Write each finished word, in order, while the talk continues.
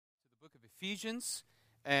Ephesians,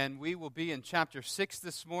 and we will be in chapter 6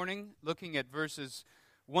 this morning, looking at verses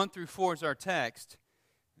 1 through 4 as our text.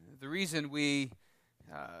 The reason we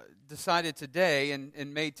decided today and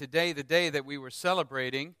made today the day that we were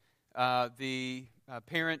celebrating the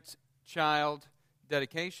parent-child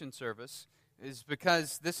dedication service is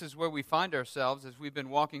because this is where we find ourselves as we've been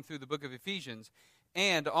walking through the book of Ephesians,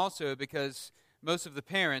 and also because most of the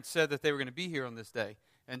parents said that they were going to be here on this day.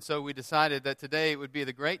 And so we decided that today it would be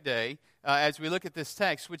the great day as we look at this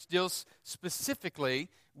text, which deals specifically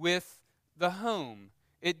with the home.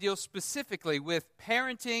 It deals specifically with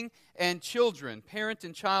parenting and children, parent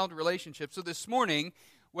and child relationships. So this morning,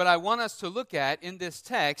 what I want us to look at in this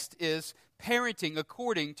text is parenting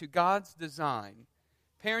according to God's design.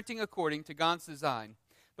 Parenting according to God's design.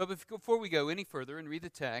 But before we go any further and read the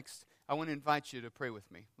text, I want to invite you to pray with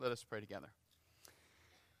me. Let us pray together.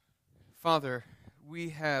 Father, we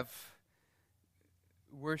have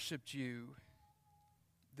worshiped you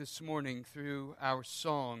this morning through our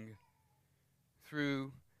song,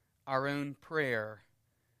 through our own prayer,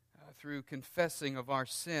 through confessing of our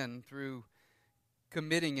sin, through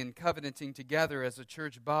committing and covenanting together as a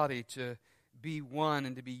church body to be one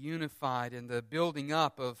and to be unified in the building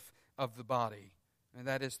up of the body. And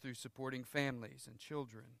that is through supporting families and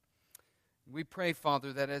children. We pray,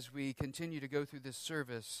 Father, that as we continue to go through this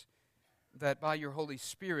service, that by your Holy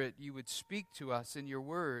Spirit you would speak to us in your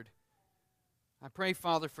word. I pray,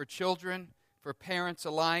 Father, for children, for parents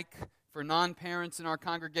alike, for non-parents in our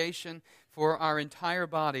congregation, for our entire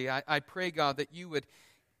body. I pray, God, that you would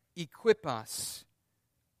equip us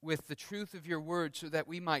with the truth of your word so that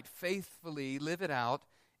we might faithfully live it out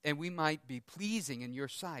and we might be pleasing in your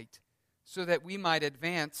sight, so that we might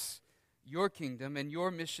advance your kingdom and your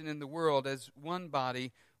mission in the world as one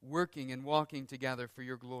body working and walking together for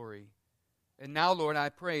your glory. And now, Lord, I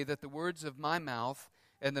pray that the words of my mouth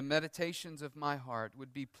and the meditations of my heart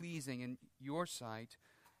would be pleasing in your sight,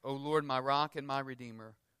 O Lord, my rock and my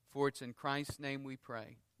redeemer. For it's in Christ's name we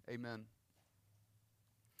pray. Amen.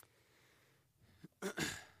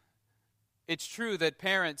 It's true that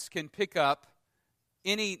parents can pick up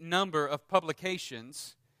any number of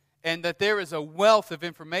publications and that there is a wealth of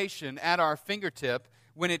information at our fingertips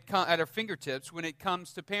when it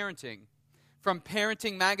comes to parenting. From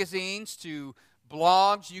parenting magazines to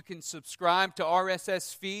blogs, you can subscribe to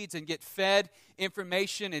RSS feeds and get fed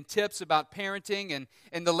information and tips about parenting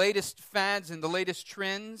and the latest fads and the latest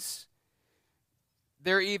trends.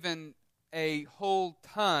 There are even a whole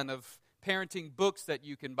ton of parenting books that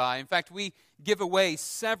you can buy. In fact, we give away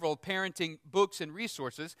several parenting books and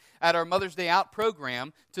resources at our Mother's Day Out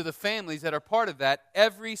program to the families that are part of that.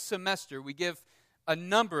 Every semester, we give a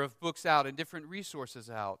number of books out and different resources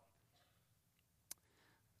out.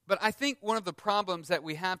 But I think one of the problems that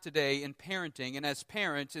we have today in parenting and as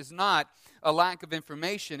parents is not a lack of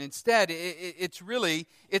information. Instead,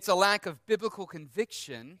 it's a lack of biblical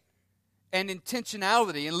conviction and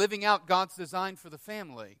intentionality in living out God's design for the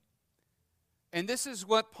family. And this is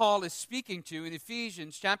what Paul is speaking to in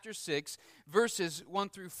Ephesians chapter 6, verses 1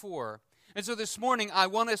 through 4. And so this morning, I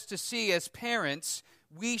want us to see as parents,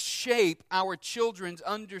 we shape our children's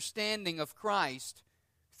understanding of Christ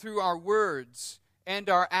through our words and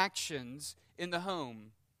our actions in the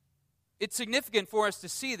home. It's significant for us to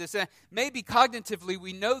see this. Maybe cognitively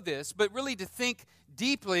we know this, but really to think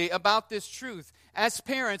deeply about this truth. As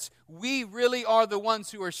parents, we really are the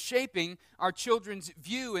ones who are shaping our children's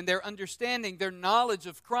view and their understanding, their knowledge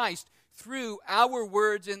of Christ through our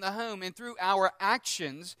words in the home and through our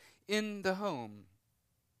actions in the home.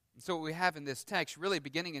 So what we have in this text, really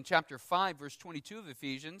beginning in chapter 5, verse 22 of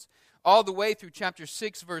Ephesians, all the way through chapter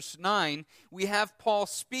 6, verse 9, we have Paul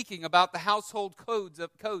speaking about the household codes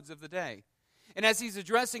of the day. And as he's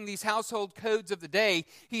addressing these household codes of the day,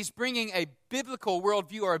 he's bringing a biblical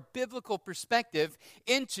worldview or a biblical perspective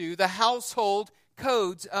into the household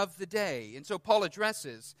codes of the day. And so Paul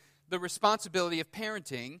addresses the responsibility of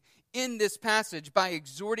parenting in this passage by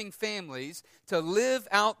exhorting families to live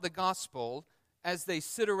out the gospel as they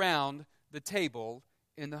sit around the table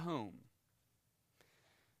in the home.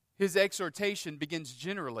 His exhortation begins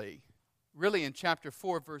generally, really in chapter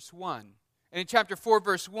 4, verse 1. And in chapter 4,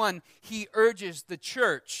 verse 1, he urges the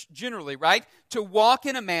church, generally, right, to walk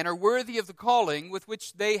in a manner worthy of the calling with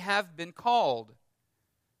which they have been called.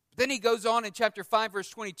 Then he goes on in chapter 5, verse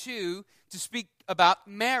 22, to speak about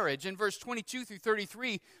marriage. In verse 22 through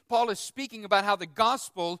 33, Paul is speaking about how the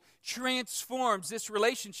gospel transforms this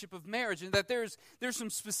relationship of marriage and that there's some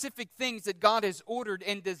specific things that God has ordered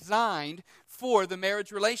and designed for the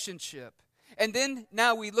marriage relationship. And then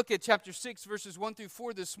now we look at chapter 6, verses 1 through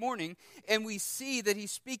 4 this morning, and we see that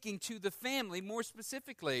he's speaking to the family more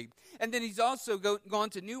specifically. And then he's also gone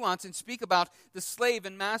to nuance and speak about the slave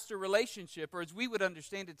and master relationship, or as we would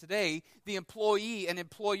understand it today, the employee and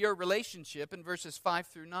employer relationship in verses 5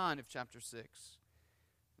 through 9 of chapter 6.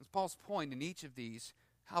 As Paul's point in each of these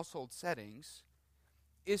household settings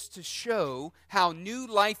is to show how new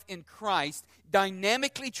life in Christ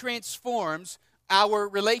dynamically transforms our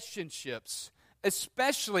relationships,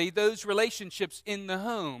 especially those relationships in the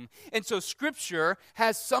home. And so Scripture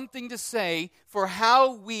has something to say for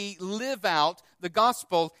how we live out the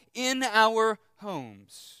gospel in our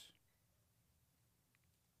homes.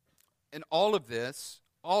 And all of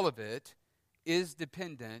it is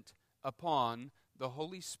dependent upon the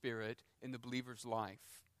Holy Spirit in the believer's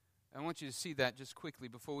life. I want you to see that just quickly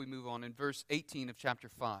before we move on in verse 18 of chapter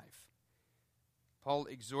 5. Paul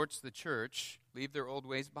exhorts the church, leave their old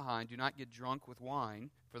ways behind, do not get drunk with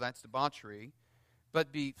wine, for that's debauchery,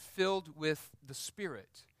 but be filled with the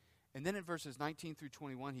Spirit. And then in verses 19 through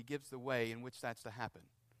 21, he gives the way in which that's to happen,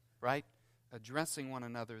 right? Addressing one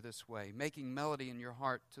another this way, making melody to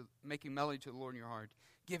the Lord in your heart,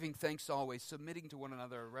 giving thanks always, submitting to one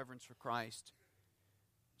another, a reverence for Christ.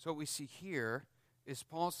 So what we see here is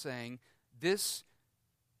Paul saying this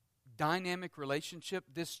dynamic relationship,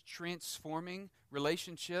 this transforming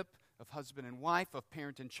relationship of husband and wife, of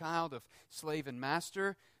parent and child, of slave and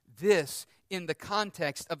master, this, in the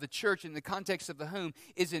context of the church, in the context of the home,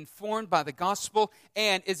 is informed by the gospel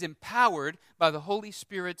and is empowered by the Holy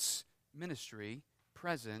Spirit's ministry,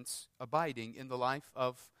 presence, abiding in the life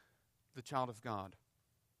of the child of God.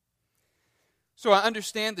 So I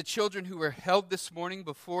understand the children who were held this morning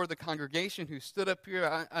before the congregation who stood up here,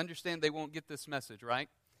 I understand they won't get this message, right?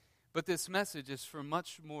 But this message is for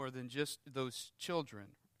much more than just those children.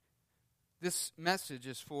 This message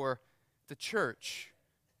is for the church.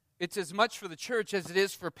 It's as much for the church as it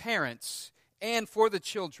is for parents and for the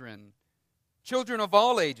children. Children of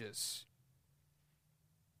all ages.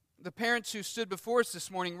 The parents who stood before us this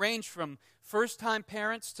morning range from first-time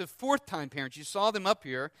parents to fourth-time parents. You saw them up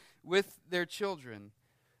here with their children.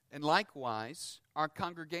 And likewise, our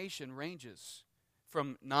congregation ranges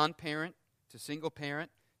from non-parent to single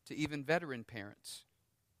parent to even veteran parents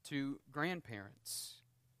to grandparents.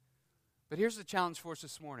 But here's the challenge for us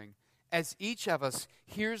this morning. As each of us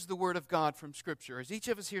hears the Word of God from Scripture, as each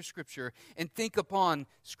of us hears Scripture and think upon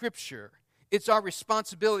Scripture, it's our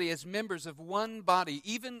responsibility as members of one body,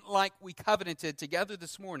 even like we covenanted together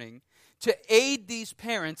this morning, to aid these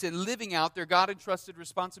parents in living out their God-entrusted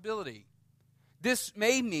responsibility. This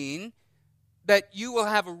may mean that you will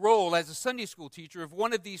have a role as a Sunday school teacher of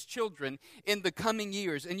one of these children in the coming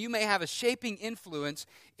years, and you may have a shaping influence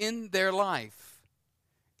in their life.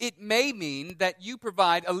 It may mean that you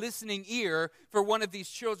provide a listening ear for one of these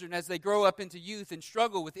children as they grow up into youth and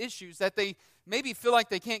struggle with issues that they maybe feel like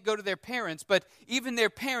they can't go to their parents, but even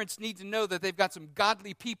their parents need to know that they've got some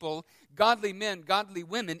godly people, godly men, godly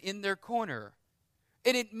women in their corner.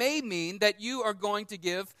 And it may mean that you are going to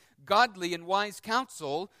give godly and wise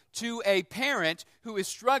counsel to a parent who is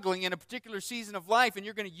struggling in a particular season of life, and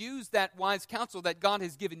you're going to use that wise counsel that God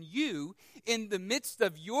has given you in the midst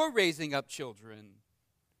of your raising up children.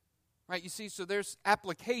 Right? You see, so there's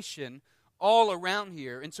application all around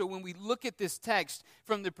here. And so when we look at this text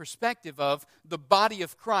from the perspective of the body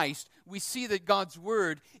of Christ, we see that God's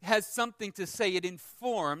Word has something to say. It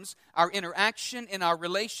informs our interaction and our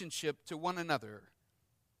relationship to one another.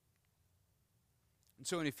 And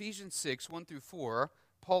so in Ephesians 6, 1 through 4,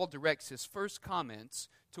 Paul directs his first comments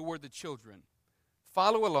toward the children.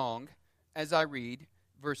 Follow along as I read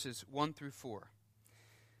verses 1 through 4.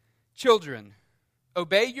 Children,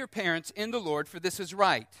 obey your parents in the Lord, for this is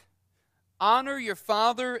right. Honor your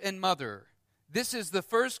father and mother. This is the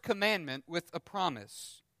first commandment with a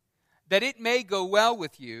promise, that it may go well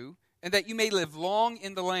with you and that you may live long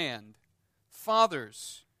in the land.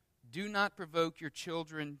 Fathers, do not provoke your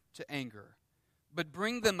children to anger, but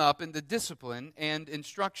bring them up in the discipline and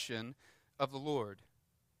instruction of the Lord.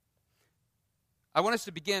 I want us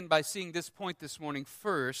to begin by seeing this point this morning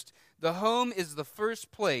first. The home is the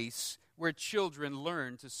first place where children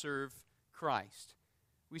learn to serve Christ.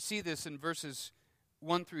 We see this in verses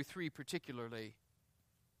 1 through 3 particularly.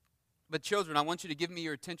 But children, I want you to give me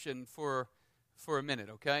your attention for a minute,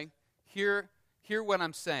 okay? Hear what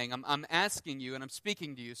I'm saying. I'm asking you and I'm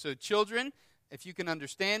speaking to you. So children, if you can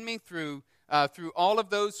understand me through all of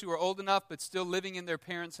those who are old enough but still living in their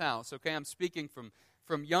parents' house, okay? I'm speaking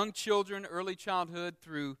from young children, early childhood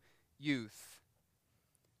through youth.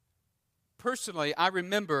 Personally, I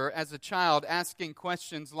remember as a child asking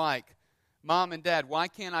questions like, Mom and Dad, why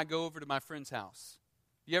can't I go over to my friend's house?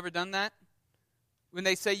 You ever done that? When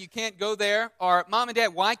they say you can't go there, or Mom and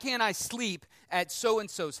Dad, why can't I sleep at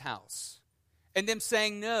so-and-so's house? And them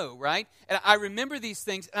saying no, right? And I remember these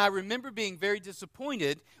things, and I remember being very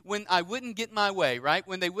disappointed when I wouldn't get my way, right?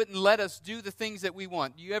 When they wouldn't let us do the things that we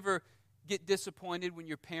want. Do you ever get disappointed when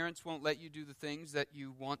your parents won't let you do the things that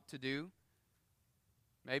you want to do?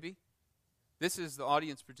 Maybe? This is the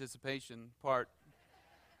audience participation part.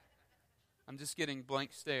 I'm just getting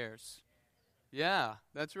blank stares. Yeah,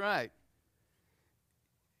 that's right.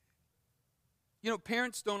 You know,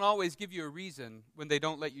 parents don't always give you a reason when they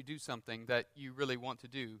don't let you do something that you really want to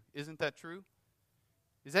do. Isn't that true?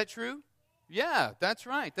 Is that true? Yeah, that's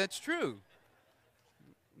right. That's true.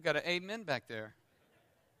 We've got an amen back there.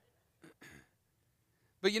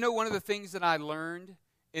 But you know, one of the things that I learned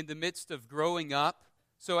in the midst of growing up,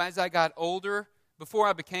 so as I got older, before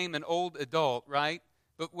I became an old adult, right?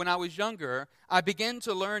 But when I was younger, I began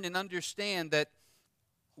to learn and understand that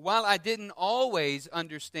while I didn't always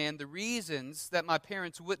understand the reasons that my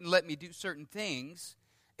parents wouldn't let me do certain things,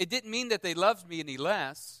 it didn't mean that they loved me any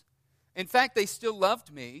less. In fact, they still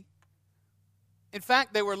loved me. In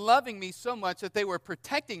fact, they were loving me so much that they were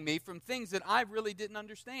protecting me from things that I really didn't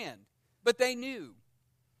understand. But they knew.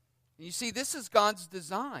 And you see, this is God's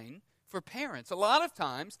design for parents. A lot of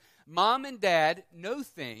times, Mom and Dad know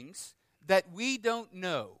things that we don't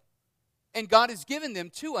know. And God has given them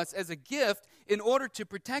to us as a gift in order to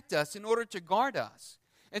protect us, in order to guard us.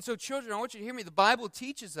 And so, children, I want you to hear me. The Bible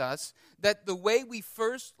teaches us that the way we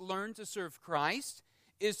first learn to serve Christ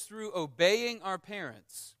is through obeying our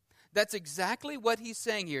parents. That's exactly what he's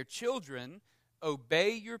saying here. Children,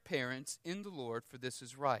 obey your parents in the Lord, for this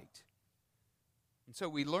is right. And so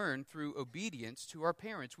we learn through obedience to our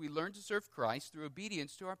parents. We learn to serve Christ through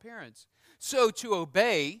obedience to our parents. So to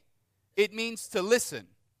obey, it means to listen,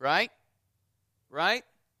 right? Right?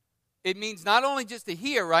 It means not only just to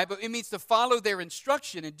hear, right, but it means to follow their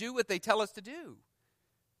instruction and do what they tell us to do.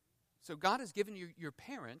 So God has given you your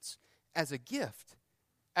parents as a gift,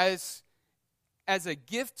 as a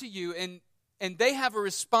gift to you, and they have a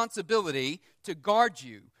responsibility to guard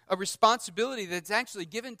you, a responsibility that's actually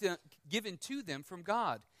given to them from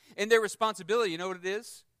God. And their responsibility, you know what it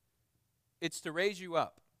is? It's to raise you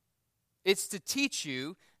up. It's to teach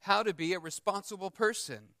you how to be a responsible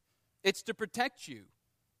person. It's to protect you,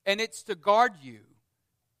 and it's to guard you.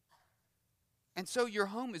 And so your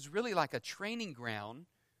home is really like a training ground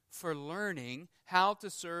for learning how to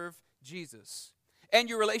serve Jesus. And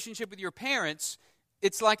your relationship with your parents,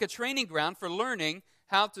 it's like a training ground for learning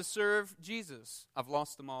how to serve Jesus. I've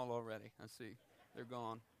lost them all already. I see. They're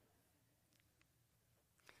gone.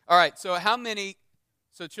 All right, so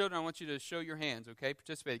children, I want you to show your hands, okay?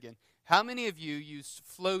 Participate again. How many of you used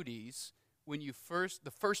floaties when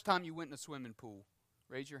the first time you went in a swimming pool?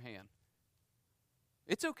 Raise your hand.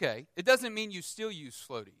 It's okay. It doesn't mean you still use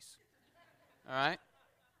floaties. All right?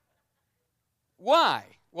 Why?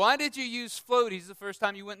 Why did you use floaties the first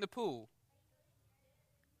time you went in the pool?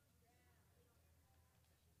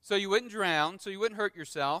 So you wouldn't drown, so you wouldn't hurt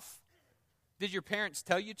yourself. Did your parents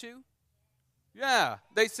tell you to? Yeah.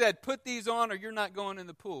 They said, put these on or you're not going in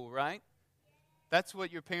the pool, right? That's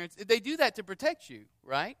what your parents, they do that to protect you,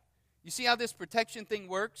 right? You see how this protection thing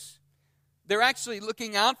works? They're actually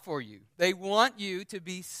looking out for you. They want you to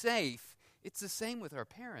be safe. It's the same with our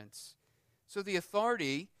parents. So the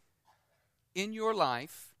authority in your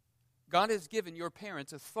life, God has given your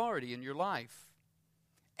parents authority in your life.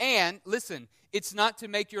 And, listen, it's not to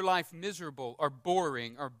make your life miserable or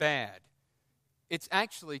boring or bad. It's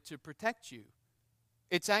actually to protect you.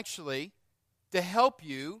 It's actually to help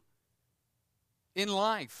you in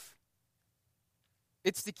life.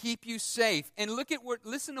 It's to keep you safe. And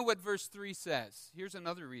listen to what verse 3 says. Here's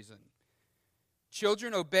another reason.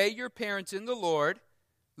 Children, obey your parents in the Lord.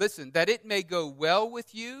 Listen, that it may go well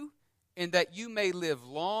with you and that you may live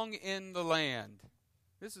long in the land.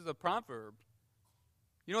 This is a proverb.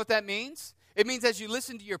 You know what that means? It means as you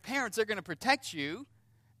listen to your parents, they're going to protect you.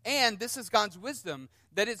 And this is God's wisdom,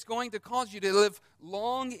 that it's going to cause you to live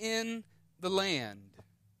long in the land.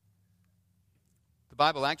 The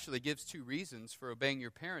Bible actually gives two reasons for obeying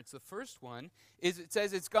your parents. The first one is it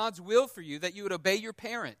says it's God's will for you that you would obey your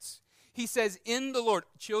parents. He says, in the Lord.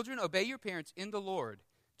 Children, obey your parents in the Lord.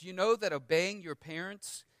 Do you know that obeying your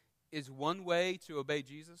parents is one way to obey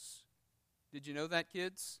Jesus? Did you know that,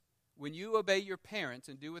 kids? When you obey your parents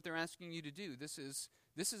and do what they're asking you to do, this is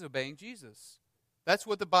obeying Jesus. That's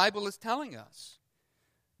what the Bible is telling us.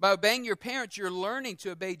 By obeying your parents, you're learning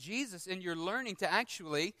to obey Jesus, and you're learning to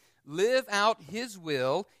actually live out His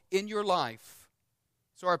will in your life.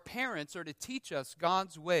 So our parents are to teach us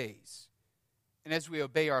God's ways. And as we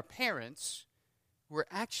obey our parents, we're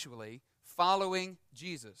actually following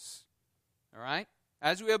Jesus. All right?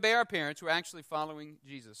 As we obey our parents, we're actually following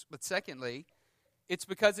Jesus. But secondly, it's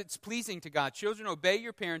because it's pleasing to God. Children, obey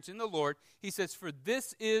your parents in the Lord. He says, for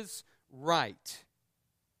this is right.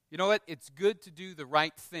 You know what? It's good to do the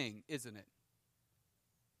right thing, isn't it?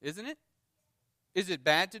 Isn't it? Is it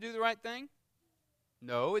bad to do the right thing?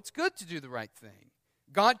 No, it's good to do the right thing.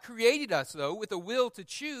 God created us, though, with a will to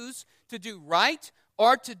choose to do right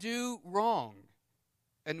or to do wrong.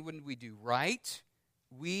 And when we do right,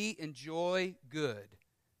 we enjoy good.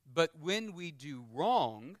 But when we do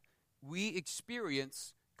wrong, we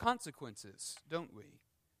experience consequences, don't we?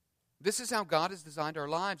 This is how God has designed our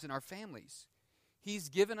lives and our families. He's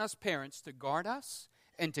given us parents to guard us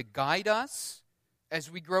and to guide us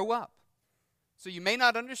as we grow up. So you may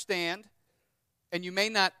not understand, and you may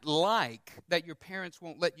not like that your parents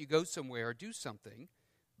won't let you go somewhere or do something,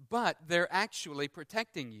 but they're actually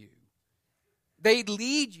protecting you. They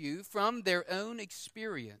lead you from their own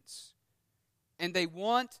experience, and they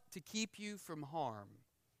want to keep you from harm.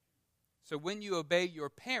 So when you obey your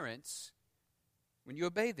parents, when you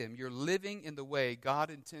obey them, you're living in the way God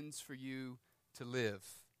intends for you to live.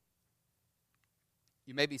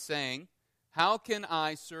 You may be saying, how can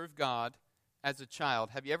I serve God as a child?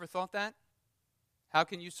 Have you ever thought that? How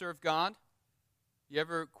can you serve God? You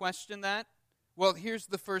ever question that? Well, here's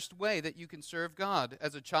the first way that you can serve God.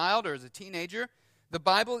 As a child or as a teenager, the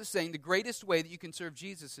Bible is saying the greatest way that you can serve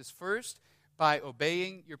Jesus is first by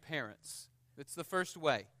obeying your parents. It's the first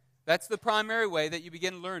way. That's the primary way that you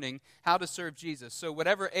begin learning how to serve Jesus. So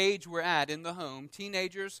whatever age we're at in the home,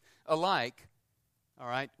 teenagers alike, all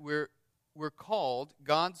right, we're called,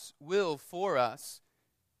 God's will for us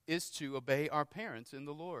is to obey our parents in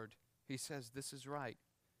the Lord. He says this is right.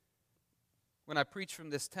 When I preached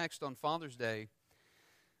from this text on Father's Day,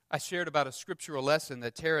 I shared about a scriptural lesson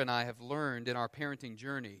that Tara and I have learned in our parenting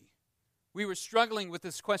journey. We were struggling with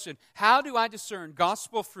this question, how do I discern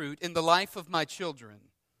gospel fruit in the life of my children?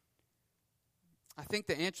 I think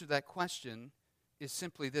the answer to that question is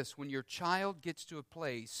simply this. When your child gets to a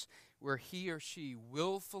place where he or she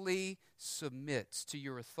willfully submits to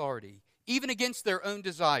your authority, even against their own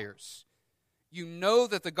desires, you know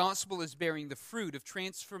that the gospel is bearing the fruit of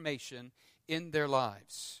transformation in their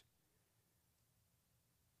lives.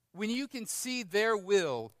 When you can see their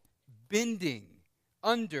will bending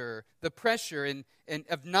under the pressure and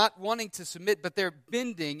of not wanting to submit, but they're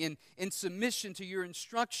bending in submission to your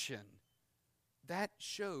instruction, that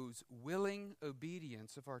shows willing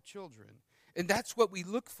obedience of our children. And that's what we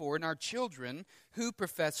look for in our children who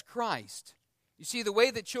profess Christ. You see, the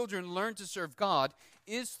way that children learn to serve God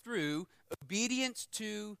is through obedience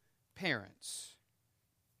to parents.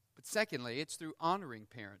 But secondly, it's through honoring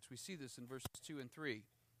parents. We see this in verses 2 and 3.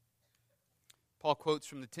 Paul quotes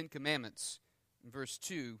from the Ten Commandments in verse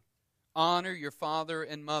 2, honor your father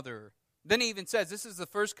and mother. Then he even says, this is the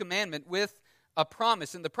first commandment with a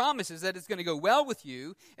promise. And the promise is that it's going to go well with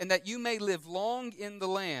you and that you may live long in the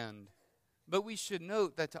land. But we should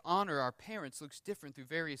note that to honor our parents looks different through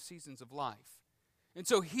various seasons of life. And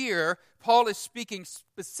so here, Paul is speaking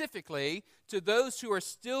specifically to those who are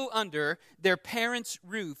still under their parents'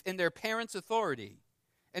 roof and their parents' authority.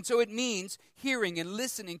 And so it means hearing and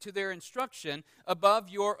listening to their instruction above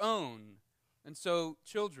your own. And so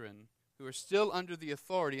children who are still under the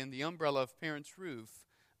authority and the umbrella of parents' roof,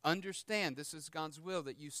 understand this is God's will,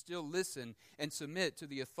 that you still listen and submit to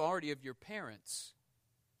the authority of your parents.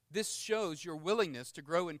 This shows your willingness to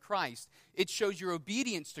grow in Christ. It shows your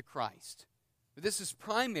obedience to Christ. This is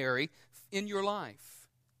primary in your life.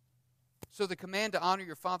 So the command to honor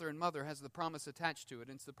your father and mother has the promise attached to it,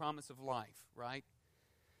 and it's the promise of life, right?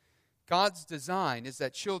 God's design is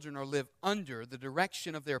that children are live under the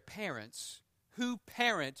direction of their parents, who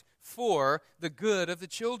parent for the good of the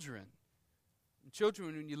children. And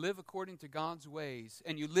children, when you live according to God's ways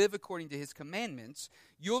and you live according to His commandments,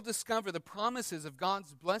 you'll discover the promises of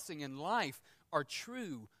God's blessing in life are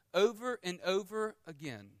true over and over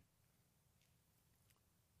again.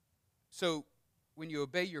 So, when you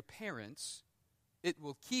obey your parents, it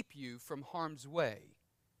will keep you from harm's way.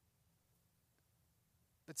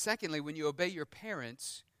 But secondly, when you obey your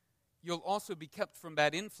parents, you'll also be kept from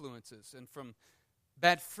bad influences and from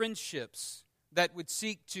bad friendships that would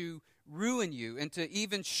seek to ruin you and to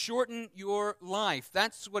even shorten your life.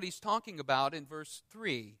 That's what he's talking about in verse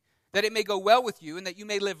 3. That it may go well with you and that you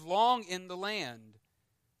may live long in the land.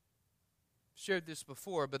 I've shared this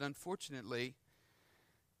before, but unfortunately,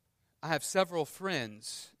 I have several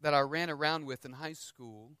friends that I ran around with in high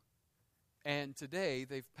school, and today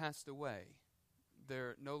they've passed away.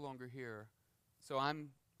 They're no longer here. So I'm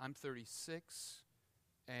I'm 36,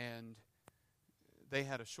 and they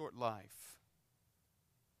had a short life.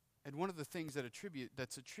 And one of the things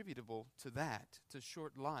that's attributable to that, to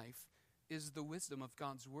short life, is the wisdom of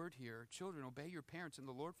God's word here. Children, obey your parents in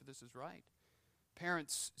the Lord, for this is right.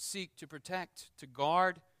 Parents seek to protect, to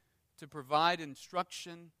guard, to provide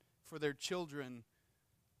instruction for their children.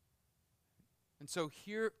 And so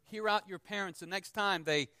hear out your parents the next time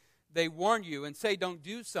they warn you and say don't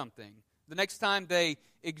do something. The next time they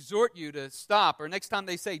exhort you to stop, or next time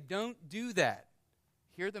they say don't do that.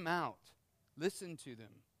 Hear them out. Listen to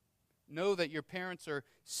them. Know that your parents are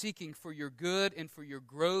seeking for your good and for your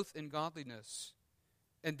growth in godliness.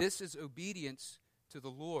 And this is obedience to the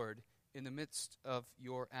Lord in the midst of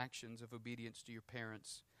your actions of obedience to your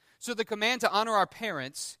parents. So the command to honor our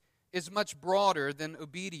parents is much broader than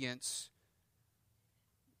obedience.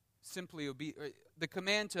 The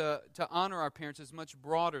command to honor our parents is much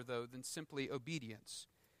broader, though, than simply obedience.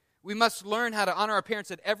 We must learn how to honor our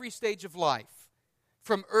parents at every stage of life,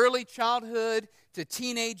 from early childhood to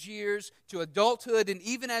teenage years to adulthood, and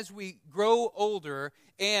even as we grow older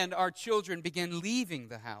and our children begin leaving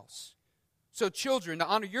the house. So children, to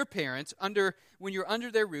honor your parents when you're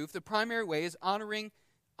under their roof, the primary way is honoring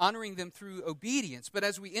them through obedience. But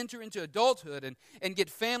as we enter into adulthood and get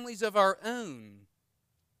families of our own,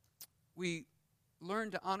 we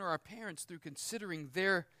learn to honor our parents through considering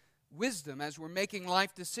their wisdom as we're making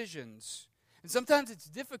life decisions. And sometimes it's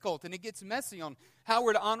difficult and it gets messy on how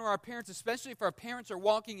we're to honor our parents, especially if our parents are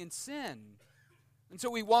walking in sin. And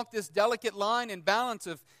so we walk this delicate line and balance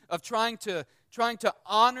of trying to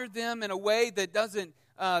honor them in a way that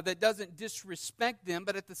doesn't disrespect them,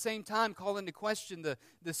 but at the same time call into question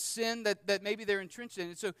the sin that maybe they're entrenched in.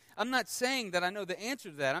 And so I'm not saying that I know the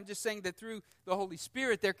answer to that. I'm just saying that through the Holy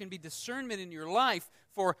Spirit there can be discernment in your life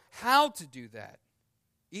for how to do that.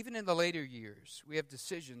 Even in the later years, we have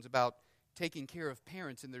decisions about taking care of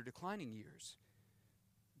parents in their declining years.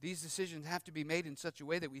 These decisions have to be made in such a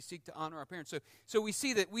way that we seek to honor our parents. So we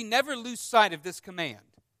see that we never lose sight of this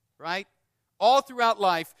command, right? All throughout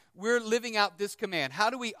life, we're living out this command. How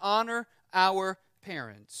do we honor our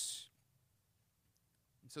parents?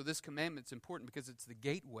 And so this commandment is important because it's the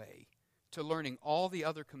gateway to learning all the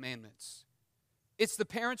other commandments. It's the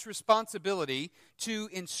parents' responsibility to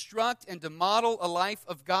instruct and to model a life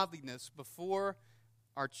of godliness before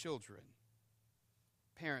our children.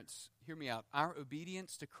 Parents, hear me out. Our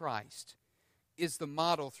obedience to Christ is the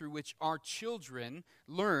model through which our children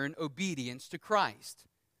learn obedience to Christ.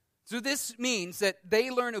 So this means that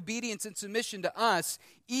they learn obedience and submission to us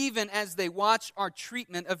even as they watch our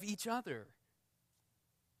treatment of each other.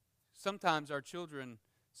 Sometimes our children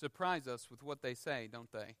surprise us with what they say,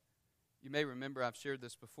 don't they? You may remember I've shared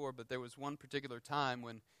this before, but there was one particular time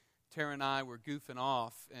when Tara and I were goofing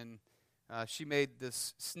off, and she made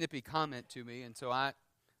this snippy comment to me, and so I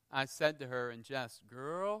said to her in jest,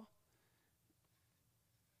 "Girl."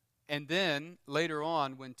 And then later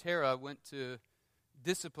on, when Tara went to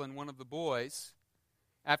discipline one of the boys,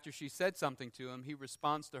 after she said something to him, he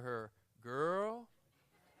responds to her, "Girl."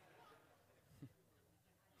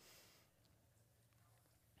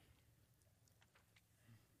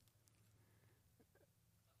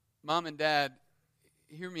 Mom and Dad,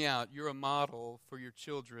 hear me out. You're a model for your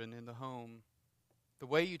children in the home. The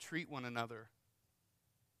way you treat one another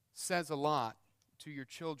says a lot to your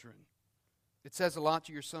children. It says a lot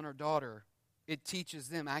to your son or daughter. It teaches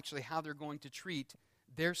them actually how they're going to treat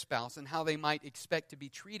their spouse and how they might expect to be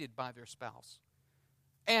treated by their spouse.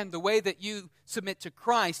 And the way that you submit to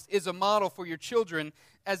Christ is a model for your children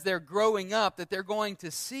as they're growing up that they're going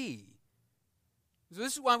to see. So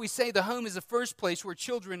this is why we say the home is the first place where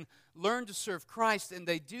children learn to serve Christ, and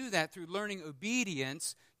they do that through learning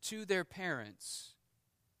obedience to their parents.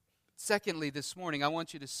 Secondly, this morning, I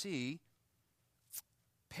want you to see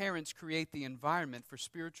parents create the environment for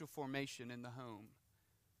spiritual formation in the home.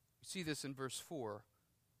 You see this in verse 4.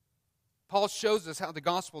 Paul shows us how the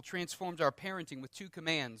gospel transforms our parenting with two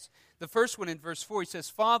commands. The first one in verse 4, he says,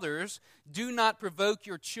 "Fathers, do not provoke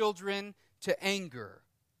your children to anger."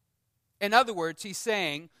 In other words, he's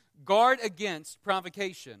saying, guard against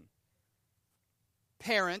provocation.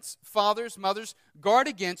 Parents, fathers, mothers, guard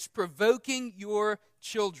against provoking your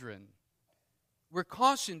children. We're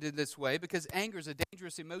cautioned in this way because anger is a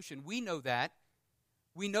dangerous emotion. We know that.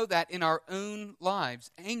 We know that in our own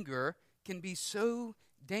lives. Anger can be so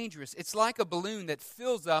dangerous. It's like a balloon that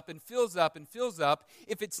fills up and fills up and fills up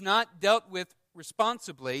if it's not dealt with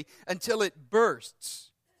responsibly until it bursts.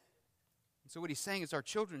 So what he's saying is our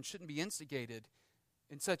children shouldn't be instigated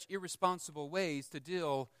in such irresponsible ways to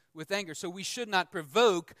deal with anger. So we should not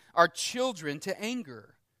provoke our children to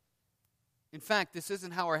anger. In fact, this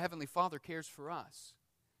isn't how our Heavenly Father cares for us.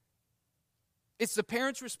 It's the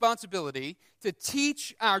parent's responsibility to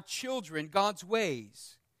teach our children God's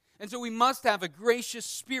ways. And so we must have a gracious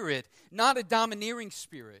spirit, not a domineering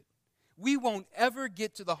spirit. We won't ever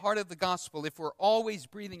get to the heart of the gospel if we're always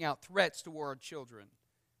breathing out threats toward our children.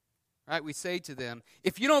 Right? We say to them,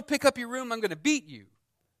 if you don't pick up your room, I'm going to beat you.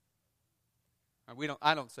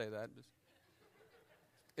 I don't say that.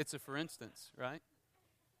 It's a for instance, right?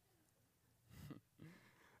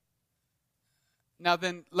 Now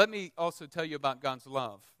then, let me also tell you about God's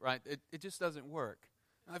love, right? It just doesn't work.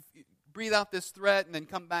 Breathe out this threat and then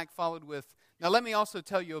come back followed with, now let me also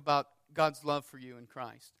tell you about God's love for you in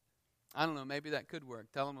Christ. I don't know, maybe that could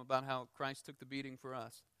work. Tell them about how Christ took the beating for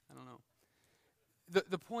us. I don't know.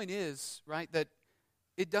 The point is, right, that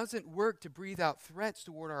it doesn't work to breathe out threats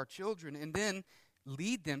toward our children and then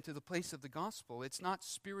lead them to the place of the gospel. It's not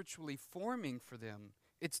spiritually forming for them.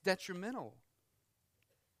 It's detrimental.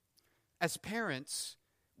 As parents,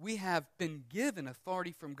 we have been given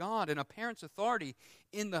authority from God, and a parent's authority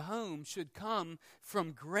in the home should come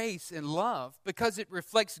from grace and love because it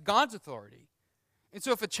reflects God's authority. And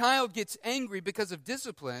so if a child gets angry because of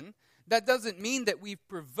discipline, that doesn't mean that we've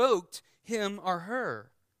provoked him or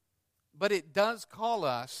her. But it does call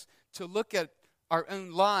us to look at our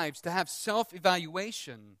own lives, to have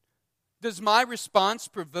self-evaluation. Does my response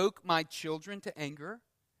provoke my children to anger?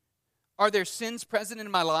 Are there sins present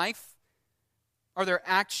in my life? Are there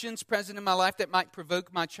actions present in my life that might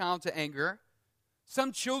provoke my child to anger?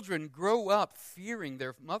 Some children grow up fearing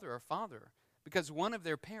their mother or father because one of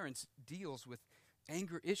their parents deals with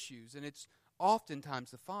anger issues, and it's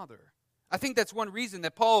oftentimes the father. I think that's one reason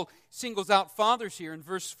that Paul singles out fathers here in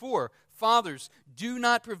verse 4. Fathers, do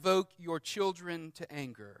not provoke your children to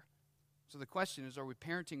anger. So the question is, are we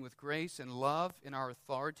parenting with grace and love in our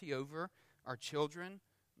authority over our children,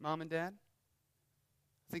 mom and dad?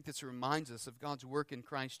 I think this reminds us of God's work in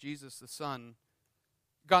Christ Jesus, the Son.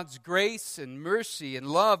 God's grace and mercy and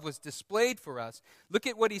love was displayed for us. Look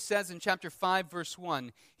at what he says in chapter 5, verse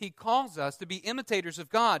 1. He calls us to be imitators of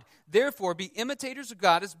God. Therefore, be imitators of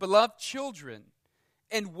God as beloved children,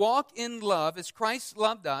 and walk in love as Christ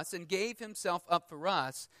loved us and gave himself up for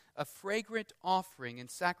us, a fragrant offering and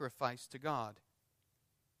sacrifice to God.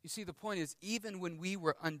 You see, the point is, even when we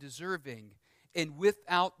were undeserving and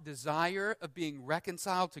without desire of being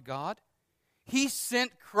reconciled to God, he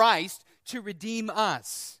sent Christ to redeem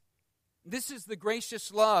us. This is the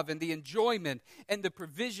gracious love and the enjoyment and the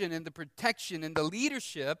provision and the protection and the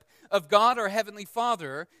leadership of God our Heavenly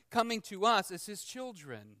Father coming to us as his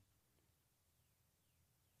children.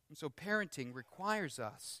 And so parenting requires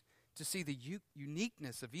us to see the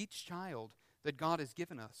uniqueness of each child that God has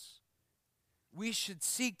given us. We should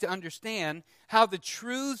seek to understand how the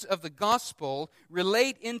truths of the gospel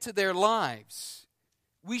relate into their lives.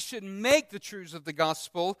 We should make the truths of the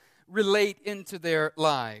gospel relate into their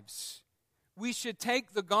lives. We should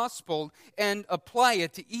take the gospel and apply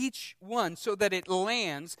it to each one so that it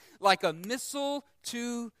lands like a missile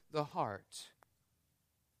to the heart.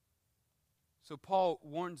 So Paul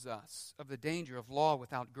warns us of the danger of law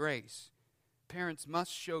without grace. Parents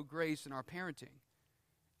must show grace in our parenting.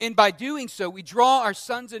 And by doing so, we draw our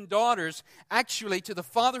sons and daughters actually to the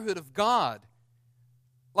fatherhood of God.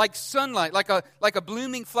 Like sunlight, like a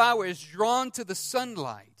blooming flower is drawn to the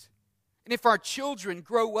sunlight. And if our children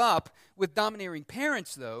grow up with domineering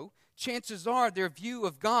parents, though, chances are their view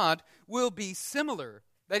of God will be similar,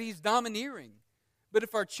 that he's domineering. But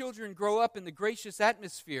if our children grow up in the gracious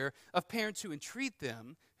atmosphere of parents who entreat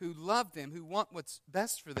them, who love them, who want what's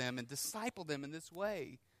best for them and disciple them in this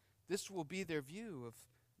way, this will be their view of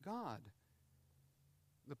God.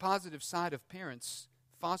 The positive side of parents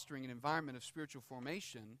fostering an environment of spiritual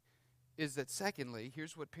formation is that, secondly,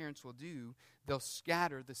 here's what parents will do. They'll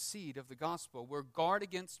scatter the seed of the gospel. We'll guard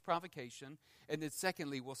against provocation, and then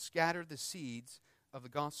secondly, we'll scatter the seeds of the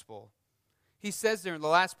gospel. He says there in the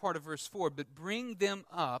last part of verse 4, but bring them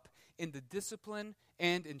up in the discipline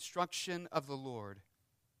and instruction of the Lord.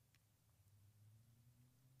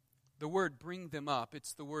 The word bring them up,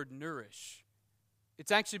 it's the word nourish.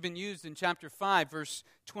 It's actually been used in chapter 5, verse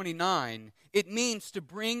 29. It means to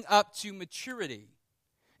bring up to maturity.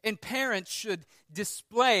 And parents should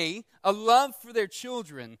display a love for their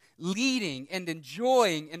children, leading and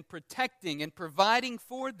enjoying and protecting and providing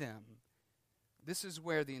for them. This is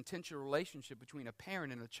where the intentional relationship between a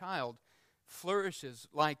parent and a child flourishes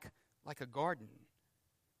like a garden.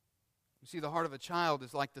 You see, the heart of a child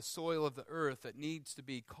is like the soil of the earth that needs to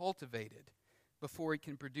be cultivated before it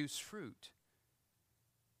can produce fruit.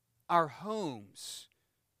 Our homes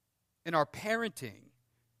and our parenting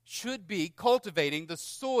should be cultivating the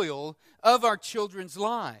soil of our children's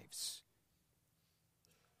lives.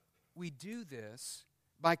 We do this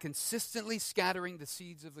by consistently scattering the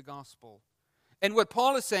seeds of the gospel. And what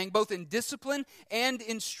Paul is saying, both in discipline and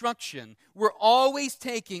instruction, we're always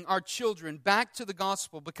taking our children back to the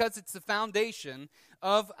gospel because it's the foundation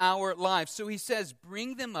of our lives. So he says,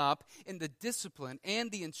 bring them up in the discipline and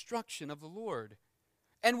the instruction of the Lord.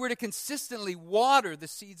 And we're to consistently water the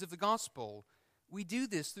seeds of the gospel. We do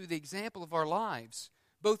this through the example of our lives,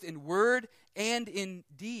 both in word and in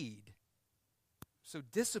deed. So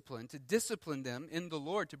to discipline them in the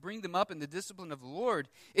Lord, to bring them up in the discipline of the Lord,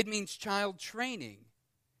 it means child training.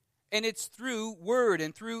 And it's through word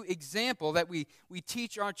and through example that we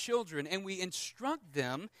teach our children and we instruct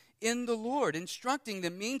them in the Lord. Instructing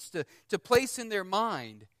them means to place in their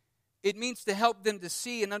mind. It means to help them to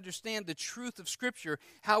see and understand the truth of Scripture,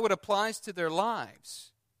 how it applies to their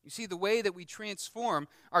lives. You see, the way that we transform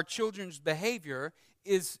our children's behavior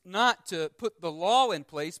is not to put the law in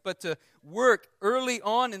place, but to work early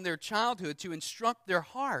on in their childhood to instruct their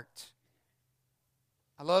heart.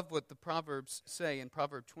 I love what the Proverbs say in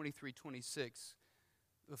Proverb 23:26.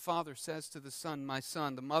 The father says to the son, my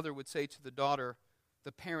son. The mother would say to the daughter,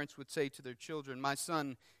 the parents would say to their children, my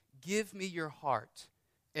son, give me your heart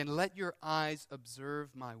and let your eyes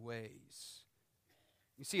observe my ways.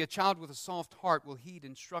 You see, a child with a soft heart will heed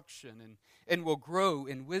instruction and will grow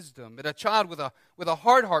in wisdom. But a child with a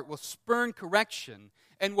hard heart will spurn correction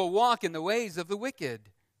and will walk in the ways of the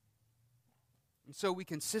wicked. And so we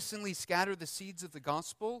consistently scatter the seeds of the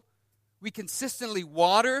gospel. We consistently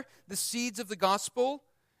water the seeds of the gospel.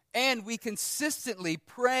 And we consistently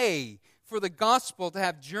pray for the gospel to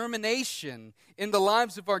have germination in the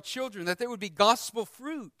lives of our children, that there would be gospel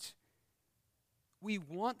fruit. We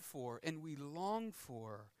want for and we long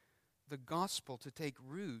for the gospel to take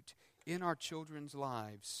root in our children's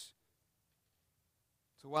lives.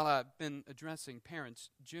 So while I've been addressing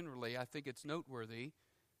parents generally, I think it's noteworthy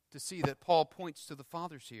to see that Paul points to the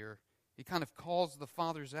fathers here. He kind of calls the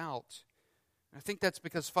fathers out. And I think that's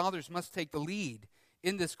because fathers must take the lead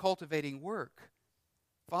in this cultivating work.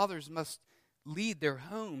 Fathers must lead their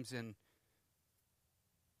homes in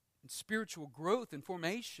spiritual growth and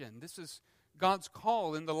formation. This is God's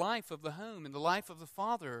call in the life of the home, in the life of the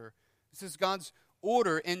father. This is God's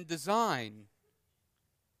order and design.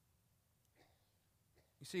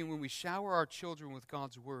 You see, when we shower our children with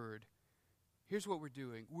God's word, here's what we're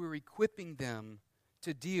doing. We're equipping them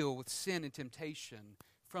to deal with sin and temptation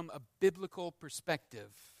from a biblical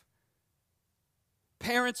perspective.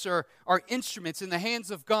 Parents are instruments in the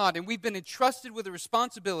hands of God, and we've been entrusted with the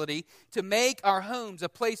responsibility to make our homes a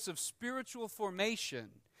place of spiritual formation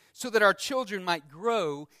so that our children might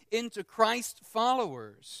grow into Christ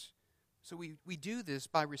followers. So we do this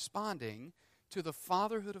by responding to the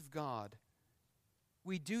fatherhood of God.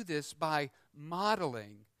 We do this by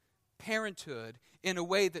modeling parenthood in a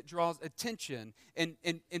way that draws attention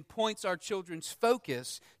and points our children's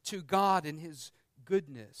focus to God and His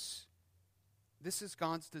goodness. This is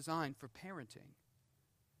God's design for parenting.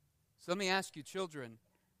 So let me ask you, children,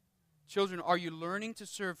 are you learning to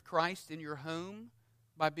serve Christ in your home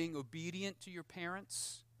by being obedient to your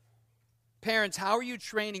parents? Parents, how are you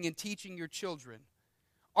training and teaching your children?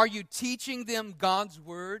 Are you teaching them God's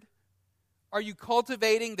word? Are you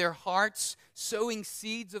cultivating their hearts, sowing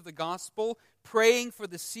seeds of the gospel, praying for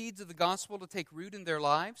the seeds of the gospel to take root in their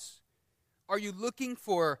lives? Are you looking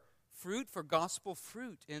for fruit, for gospel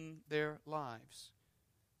fruit in their lives?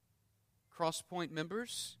 Crosspoint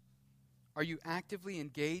members, are you actively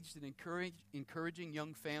engaged in encouraging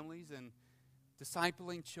young families and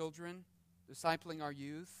discipling children, discipling our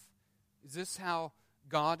youth? Is this how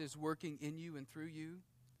God is working in you and through you?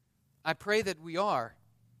 I pray that we are.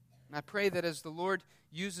 And I pray that as the Lord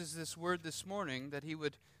uses this word this morning, that He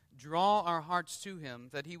would draw our hearts to Him,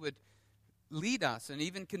 that He would lead us and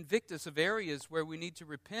even convict us of areas where we need to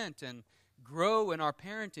repent and grow in our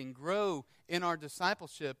parenting, grow in our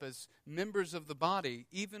discipleship as members of the body,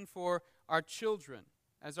 even for our children,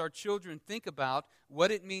 as our children think about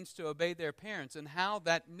what it means to obey their parents and how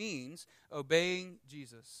that means obeying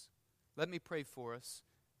Jesus. Let me pray for us,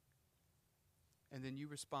 and then you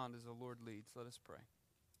respond as the Lord leads. Let us pray.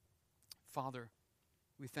 Father,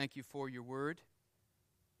 we thank you for your word.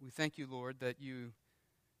 We thank you, Lord, that you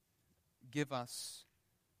give us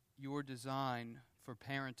your design for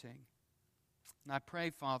parenting. And I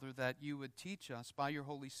pray, Father, that you would teach us by your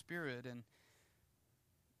Holy Spirit and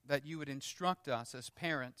that you would instruct us as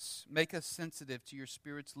parents, make us sensitive to your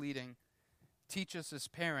Spirit's leading. Teach us as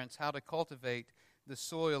parents how to cultivate the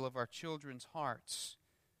soil of our children's hearts.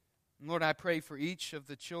 And Lord, I pray for each of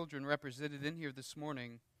the children represented in here this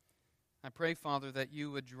morning. I pray, Father, that you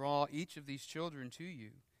would draw each of these children to you.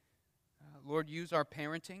 Lord, use our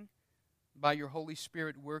parenting by your Holy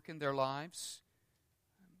Spirit work in their lives.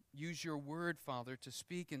 Use your word, Father, to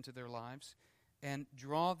speak into their lives and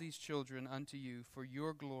draw these children unto you for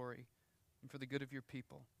your glory and for the good of your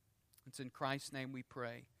people. It's in Christ's name we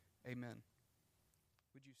pray. Amen.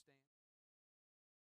 Would you stand?